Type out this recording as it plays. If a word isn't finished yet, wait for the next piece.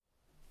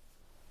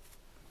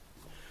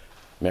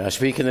May I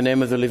speak in the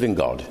name of the living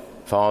God,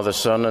 Father,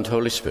 Son, and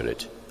Holy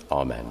Spirit.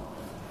 Amen.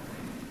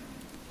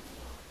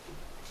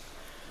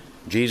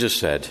 Jesus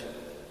said,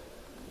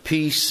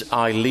 "Peace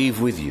I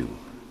leave with you.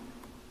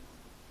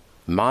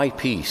 My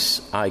peace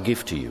I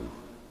give to you.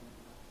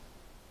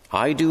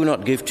 I do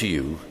not give to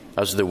you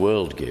as the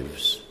world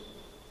gives."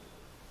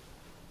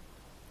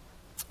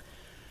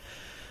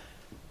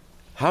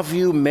 Have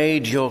you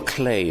made your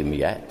claim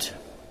yet?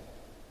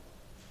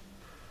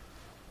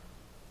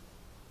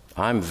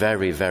 I'm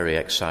very, very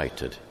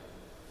excited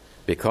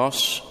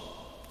because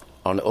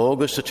on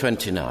August the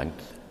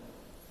 29th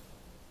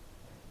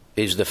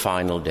is the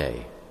final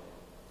day.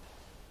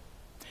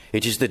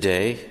 It is the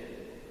day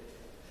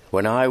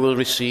when I will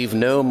receive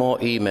no more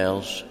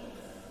emails,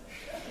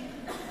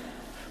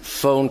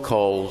 phone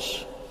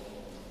calls,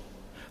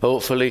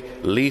 hopefully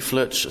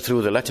leaflets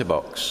through the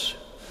letterbox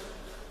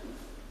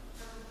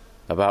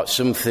about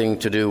something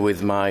to do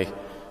with my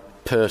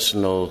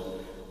personal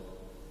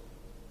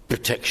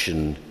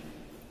protection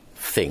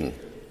thing.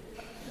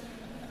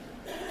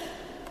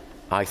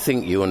 I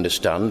think you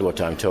understand what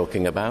I'm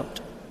talking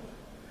about.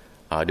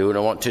 I do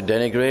not want to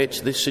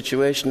denigrate this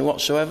situation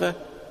whatsoever,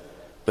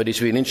 but it's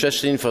been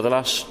interesting for the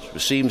last,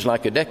 seems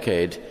like a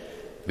decade,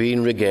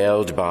 being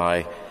regaled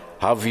by,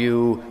 have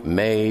you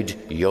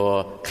made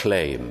your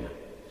claim?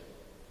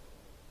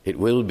 It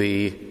will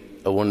be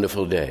a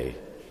wonderful day.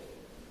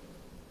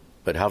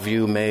 But have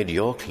you made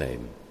your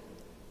claim?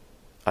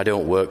 I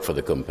don't work for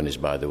the companies,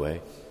 by the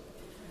way.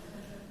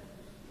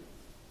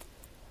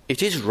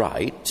 It is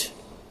right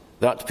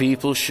that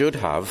people should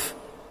have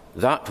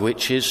that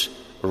which is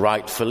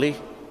rightfully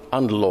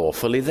and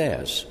lawfully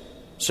theirs.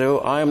 So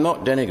I am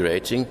not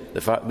denigrating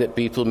the fact that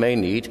people may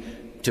need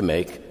to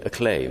make a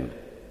claim.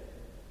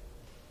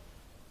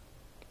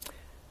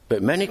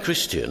 But many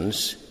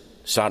Christians,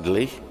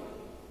 sadly,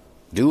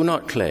 do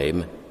not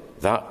claim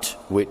that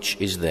which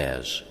is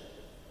theirs.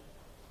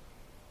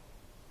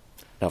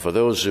 Now, for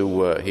those who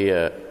were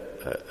here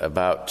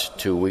about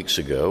 2 weeks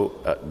ago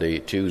at the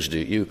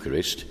Tuesday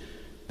Eucharist,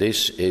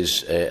 this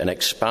is an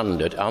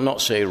expanded, I'll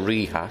not say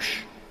rehash,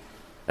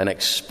 an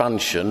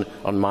expansion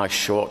on my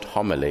short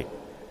homily.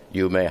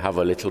 You may have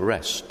a little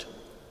rest.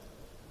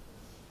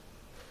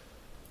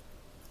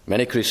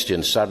 Many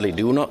Christians sadly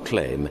do not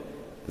claim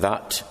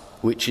that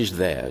which is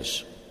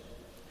theirs.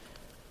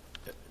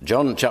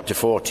 John chapter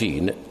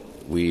 14,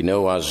 we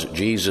know as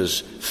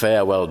Jesus'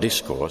 farewell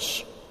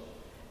discourse,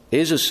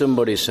 is, as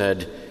somebody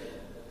said,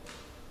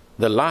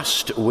 the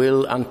last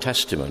will and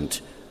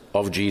testament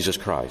of Jesus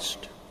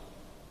Christ.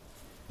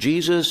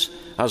 Jesus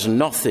has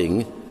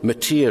nothing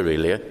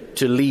materially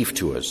to leave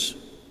to us.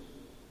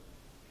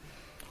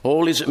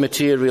 All his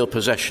material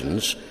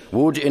possessions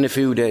would, in a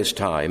few days'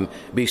 time,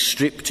 be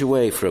stripped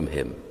away from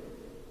him.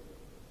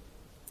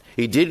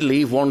 He did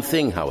leave one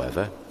thing,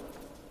 however.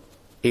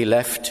 He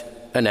left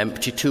an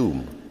empty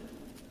tomb.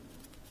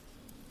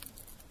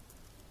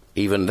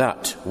 Even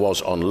that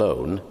was on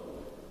loan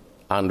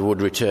and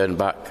would return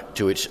back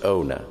to its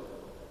owner.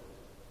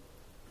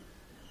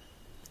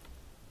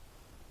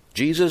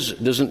 Jesus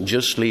doesn't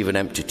just leave an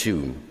empty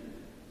tomb,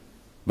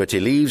 but he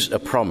leaves a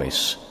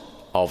promise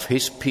of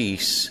his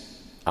peace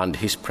and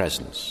his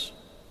presence.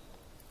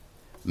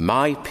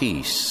 My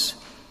peace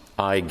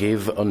I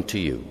give unto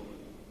you.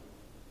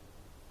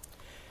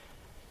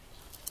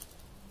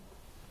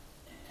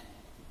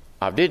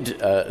 I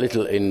did a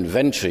little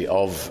inventory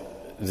of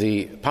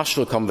the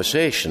pastoral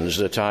conversations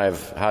that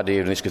I've had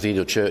here in this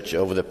cathedral church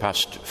over the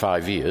past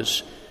 5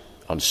 years,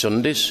 on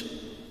Sundays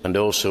and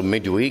also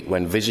midweek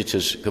when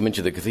visitors come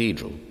into the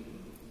cathedral.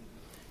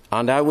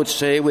 And I would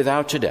say,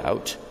 without a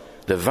doubt,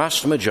 the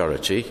vast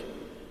majority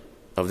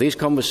of these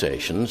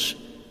conversations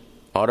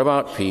are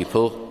about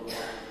people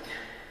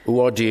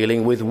who are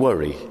dealing with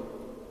worry,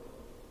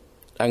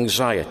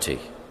 anxiety,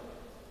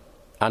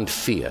 and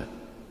fear.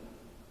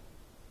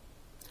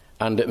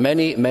 And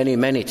many, many,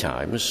 many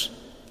times,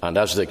 and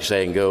as the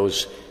saying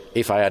goes,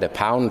 if I had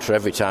 £1 for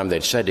every time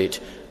they'd said it,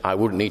 I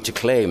wouldn't need to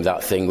claim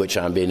that thing which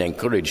I'm being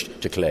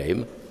encouraged to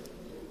claim.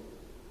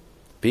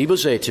 People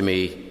say to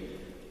me,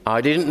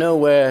 I didn't know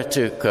where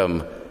to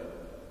come,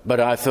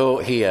 but I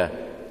thought here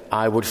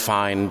I would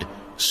find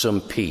some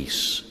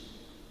peace.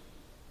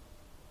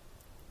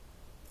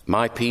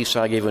 My peace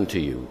I give unto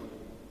you,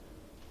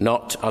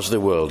 not as the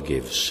world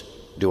gives,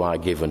 do I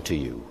give unto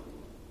you.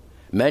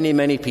 Many,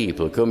 many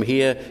people come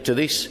here to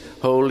this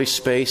holy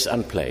space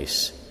and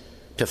place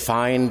to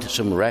find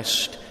some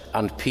rest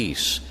and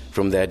peace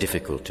from their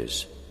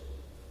difficulties.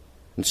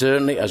 And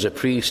certainly as a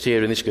priest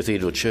here in this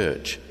cathedral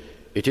church,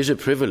 it is a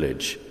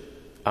privilege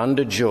and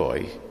a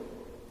joy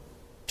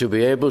to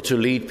be able to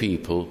lead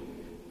people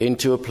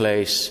into a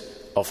place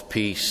of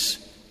peace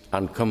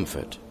and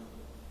comfort.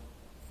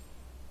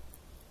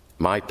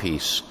 My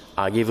peace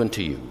I give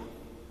unto you,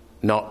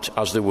 not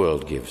as the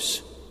world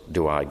gives,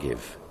 do I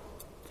give.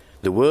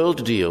 The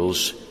world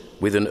deals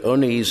with an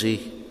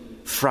uneasy,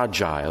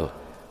 fragile,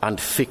 and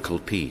fickle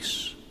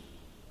peace.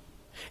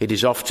 It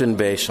is often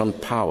based on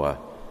power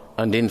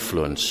and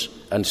influence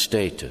and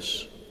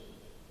status.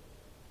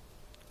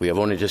 We have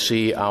only to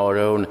see our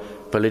own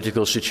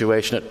political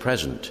situation at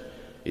present.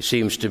 It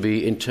seems to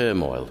be in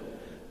turmoil,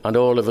 and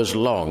all of us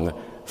long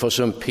for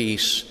some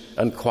peace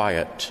and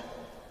quiet,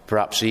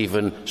 perhaps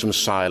even some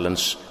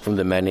silence from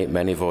the many,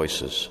 many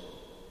voices.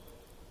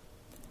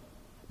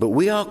 But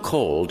we are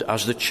called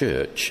as the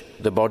church,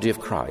 the body of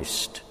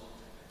Christ,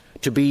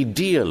 to be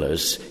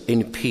dealers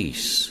in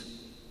peace,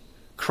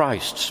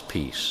 Christ's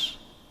peace.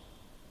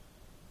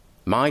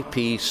 My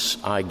peace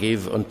I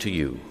give unto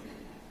you.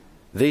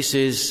 This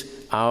is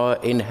our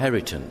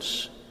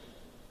inheritance.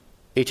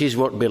 It is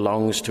what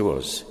belongs to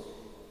us.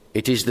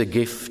 It is the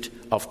gift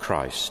of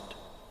Christ.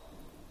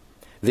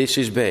 This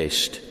is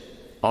based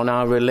on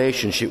our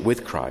relationship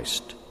with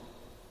Christ,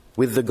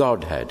 with the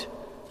Godhead,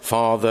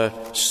 Father,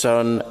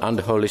 Son, and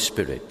Holy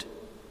Spirit.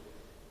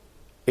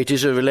 It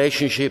is a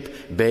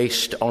relationship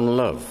based on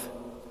love.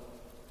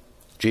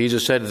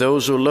 Jesus said,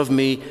 "Those who love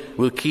me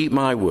will keep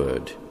my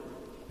word,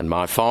 and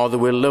my Father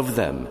will love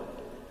them,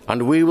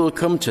 and we will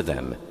come to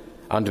them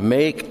and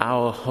make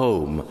our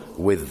home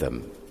with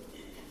them."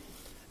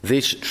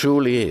 This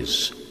truly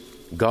is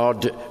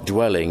God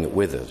dwelling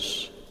with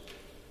us.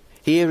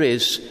 Here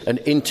is an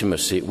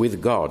intimacy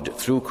with God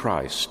through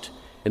Christ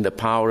in the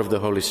power of the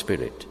Holy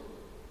Spirit.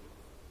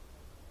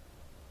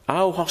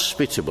 How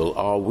hospitable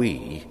are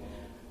we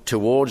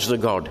towards the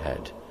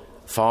Godhead,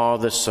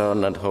 Father,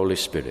 Son, and Holy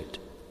Spirit?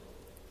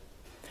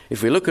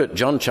 If we look at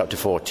John chapter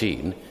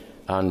 14,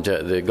 and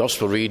the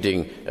Gospel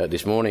reading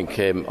this morning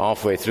came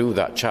halfway through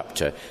that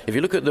chapter, if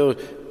you look at those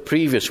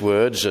previous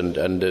words and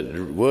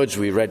the words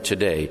we read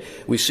today,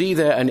 we see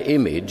there an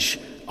image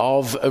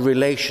of a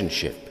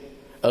relationship,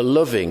 a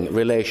loving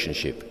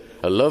relationship,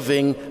 a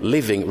loving,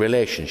 living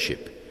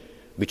relationship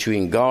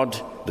between God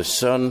the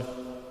Son,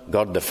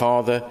 God the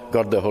Father,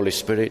 God the Holy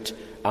Spirit,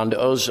 and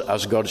us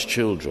as God's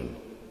children.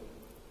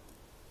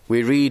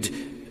 We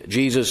read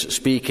Jesus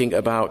speaking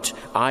about,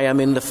 "I am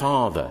in the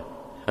Father,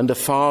 and the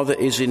Father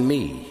is in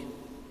me,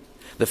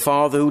 the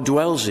Father who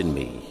dwells in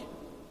me."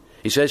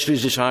 He says to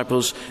his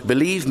disciples,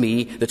 "Believe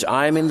me that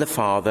I am in the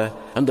Father,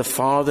 and the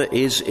Father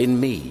is in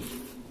me."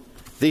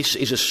 This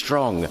is a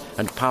strong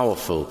and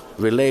powerful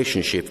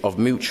relationship of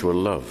mutual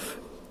love.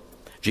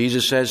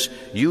 Jesus says,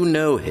 "You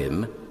know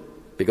him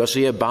because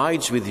he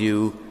abides with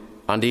you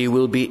and he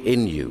will be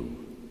in you."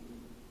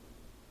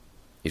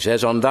 He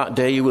says, "On that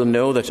day you will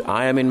know that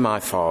I am in my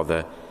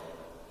Father,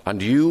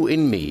 and you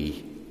in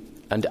me,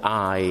 and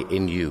I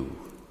in you."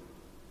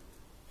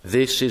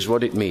 This is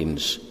what it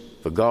means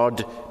for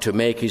God to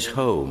make his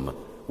home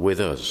with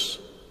us.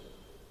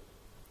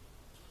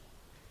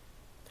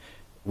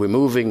 We're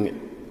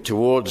moving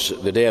towards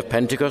the day of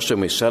Pentecost,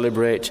 and we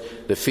celebrate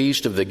the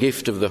feast of the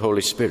gift of the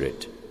Holy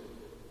Spirit.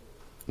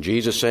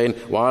 Jesus saying,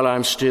 "While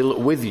I'm still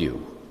with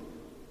you,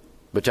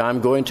 but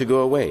I'm going to go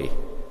away,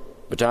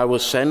 but I will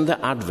send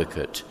the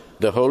Advocate,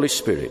 the Holy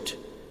Spirit,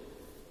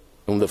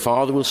 whom the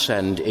Father will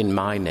send in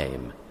my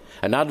name."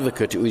 An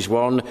advocate who is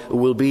one who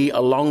will be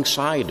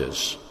alongside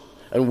us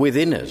and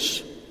within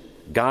us,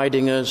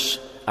 guiding us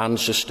and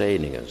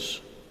sustaining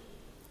us.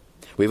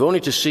 We've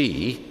only to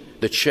see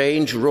the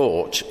change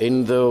wrought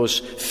in those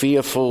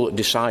fearful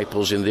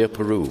disciples in the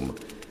upper room.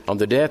 On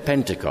the day of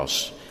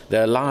Pentecost,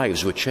 their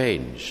lives were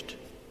changed.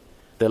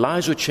 Their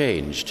lives were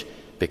changed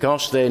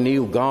because they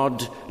knew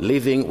God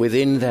living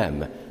within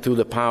them through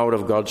the power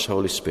of God's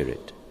Holy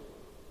Spirit.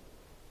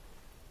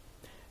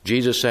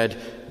 Jesus said,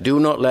 "Do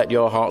not let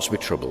your hearts be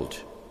troubled.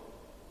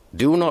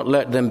 Do not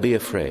let them be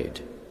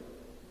afraid.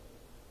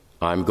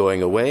 I am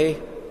going away,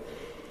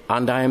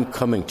 and I am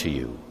coming to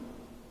you."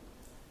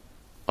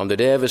 On the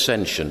day of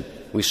Ascension,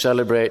 we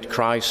celebrate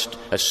Christ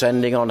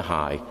ascending on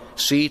high,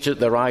 seated at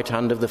the right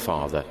hand of the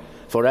Father,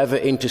 forever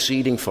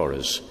interceding for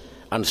us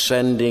and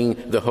sending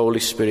the Holy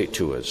Spirit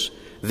to us.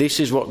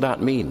 This is what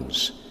that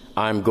means.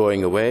 I'm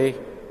going away,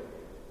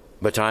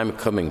 but I'm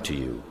coming to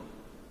you.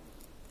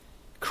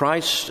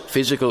 Christ's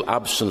physical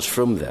absence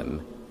from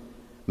them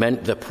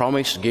meant the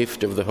promised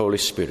gift of the Holy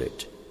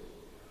Spirit,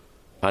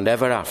 and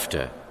ever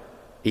after,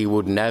 he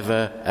would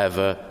never,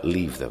 ever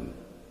leave them.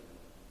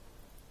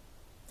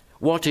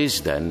 What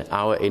is then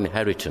our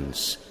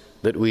inheritance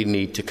that we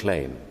need to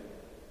claim?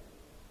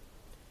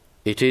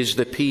 It is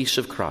the peace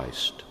of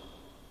Christ,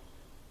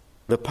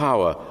 the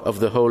power of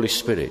the Holy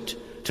Spirit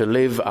to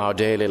live our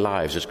daily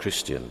lives as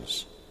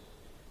Christians.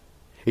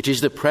 It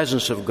is the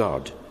presence of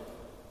God,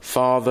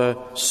 Father,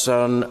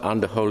 Son,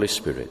 and the Holy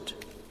Spirit.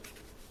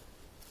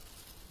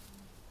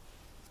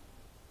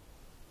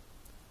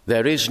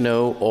 There is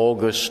no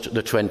August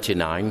the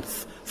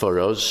 29th for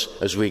us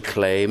as we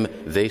claim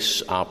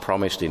this, our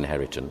promised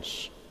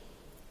inheritance.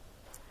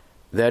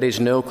 There is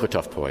no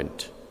cut-off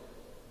point.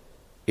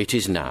 It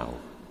is now.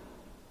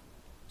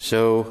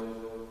 So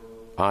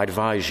I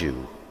advise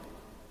you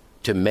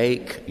to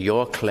make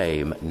your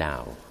claim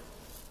now.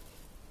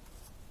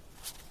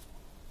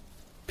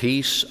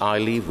 Peace I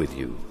leave with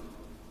you.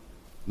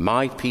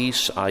 My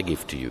peace I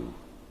give to you.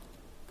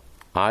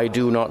 I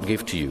do not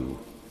give to you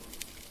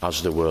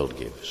as the world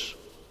gives.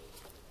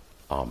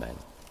 Amen.